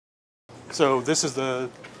So this is the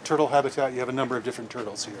turtle habitat. You have a number of different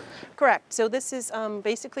turtles here. Correct. So this is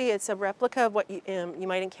basically it's a replica of what you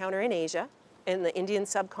might encounter in Asia, in the Indian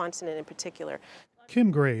subcontinent in particular.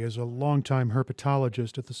 Kim Gray is a longtime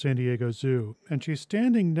herpetologist at the San Diego Zoo, and she's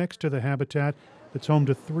standing next to the habitat that's home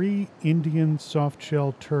to 3 Indian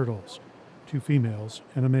softshell turtles, 2 females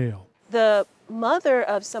and a male. The mother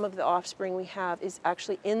of some of the offspring we have is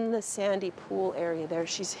actually in the sandy pool area there.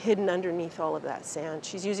 She's hidden underneath all of that sand.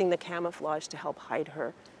 She's using the camouflage to help hide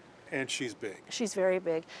her. And she's big. She's very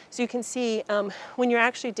big. So you can see when you're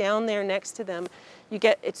actually down there next to them,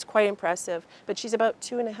 it's quite impressive. But she's about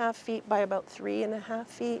 2.5 feet by about 3.5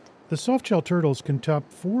 feet. The softshell turtles can top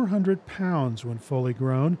 400 pounds when fully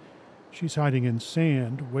grown. She's hiding in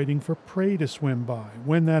sand, waiting for prey to swim by.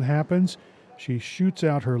 When that happens, she shoots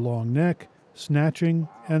out her long neck, snatching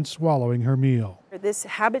and swallowing her meal. This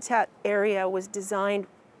habitat area was designed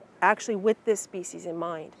actually with this species in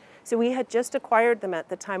mind. So we had just acquired them at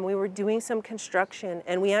the time. We were doing some construction,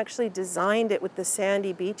 and we actually designed it with the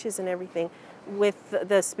sandy beaches and everything with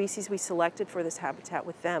the species we selected for this habitat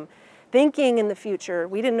with them. Thinking in the future,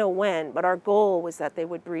 we didn't know when, but our goal was that they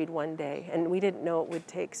would breed one day, and we didn't know it would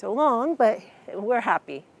take so long, but we're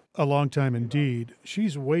happy. A long time indeed.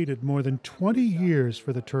 She's waited more than 20 years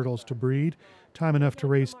for the turtles to breed, time enough to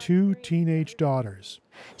raise 2 teenage daughters.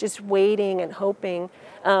 Just waiting and hoping.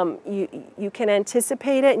 You can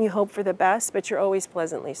anticipate it and you hope for the best, but you're always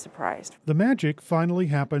pleasantly surprised. The magic finally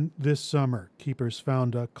happened this summer. Keepers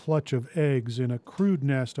found a clutch of eggs in a crude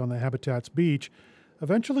nest on the habitat's beach.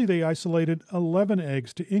 Eventually they isolated 11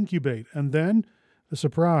 eggs to incubate, and then a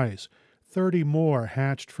surprise. 30 more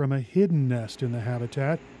hatched from a hidden nest in the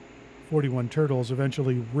habitat. 41 turtles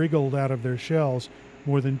eventually wriggled out of their shells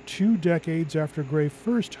more than 2 decades after Gray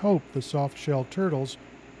first hoped the soft-shell turtles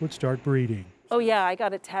would start breeding. Oh yeah, I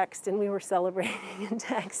got a text and we were celebrating in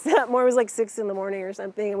text. More, it was like 6 in the morning or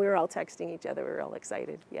something, and we were all texting each other. We were all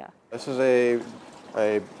excited, yeah. This is a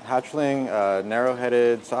hatchling,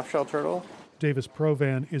 narrow-headed soft-shell turtle. Davis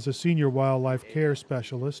Provan is a senior wildlife care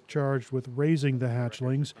specialist charged with raising the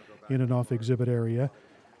hatchlings in an off-exhibit area.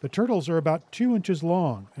 The turtles are about 2 inches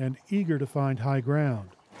long and eager to find high ground.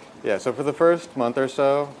 Yeah, so for the first month or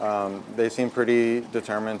so, they seem pretty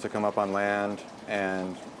determined to come up on land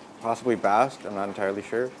and possibly bask. I'm not entirely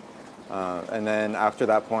sure. And then after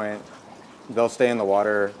that point, they'll stay in the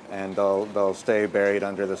water and they'll stay buried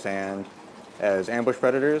under the sand as ambush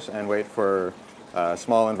predators and wait for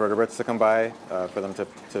small invertebrates to come by for them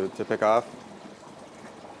to pick off.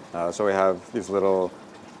 So we have these little,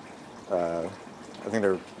 I think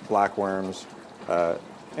they're black worms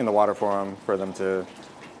in the water for them to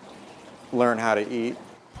learn how to eat.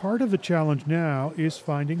 Part of the challenge now is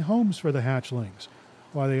finding homes for the hatchlings.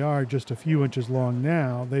 While they are just a few inches long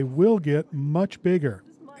now, they will get much bigger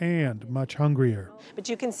and much hungrier. But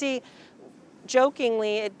you can see,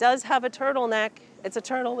 jokingly, it does have a turtleneck. It's a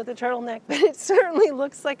turtle with a turtleneck, but it certainly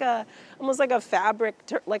looks like almost like a fabric,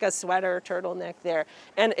 like a sweater turtleneck there.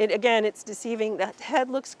 And again, it's deceiving. The head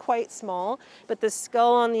looks quite small, but the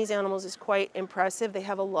skull on these animals is quite impressive. They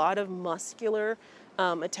have a lot of muscular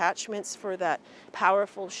attachments for that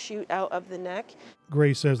powerful shoot out of the neck.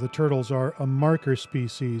 Gray says the turtles are a marker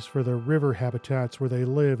species for the river habitats where they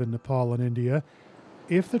live in Nepal and India.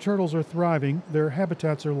 If the turtles are thriving, their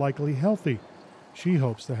habitats are likely healthy. She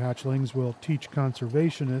hopes the hatchlings will teach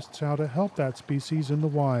conservationists how to help that species in the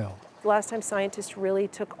wild. The last time scientists really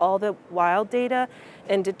took all the wild data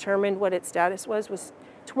and determined what its status was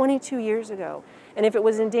 22 years ago. And if it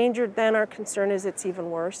was endangered then, our concern is it's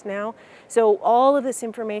even worse now. So all of this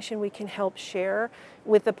information we can help share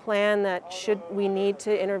with the plan that should we need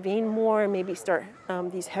to intervene more and maybe start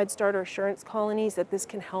these Head Start or assurance colonies, that this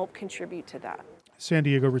can help contribute to that. San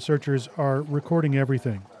Diego researchers are recording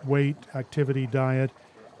everything: weight, activity, diet.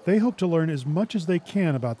 They hope to learn as much as they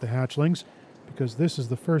can about the hatchlings, because this is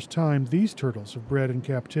the first time these turtles have bred in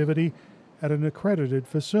captivity at an accredited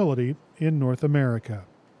facility in North America.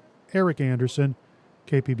 Erik Anderson,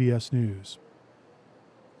 KPBS News.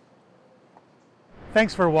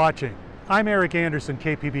 Thanks for watching. I'm Erik Anderson,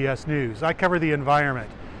 KPBS News. I cover the environment.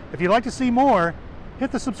 If you'd like to see more,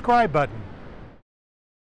 hit the subscribe button.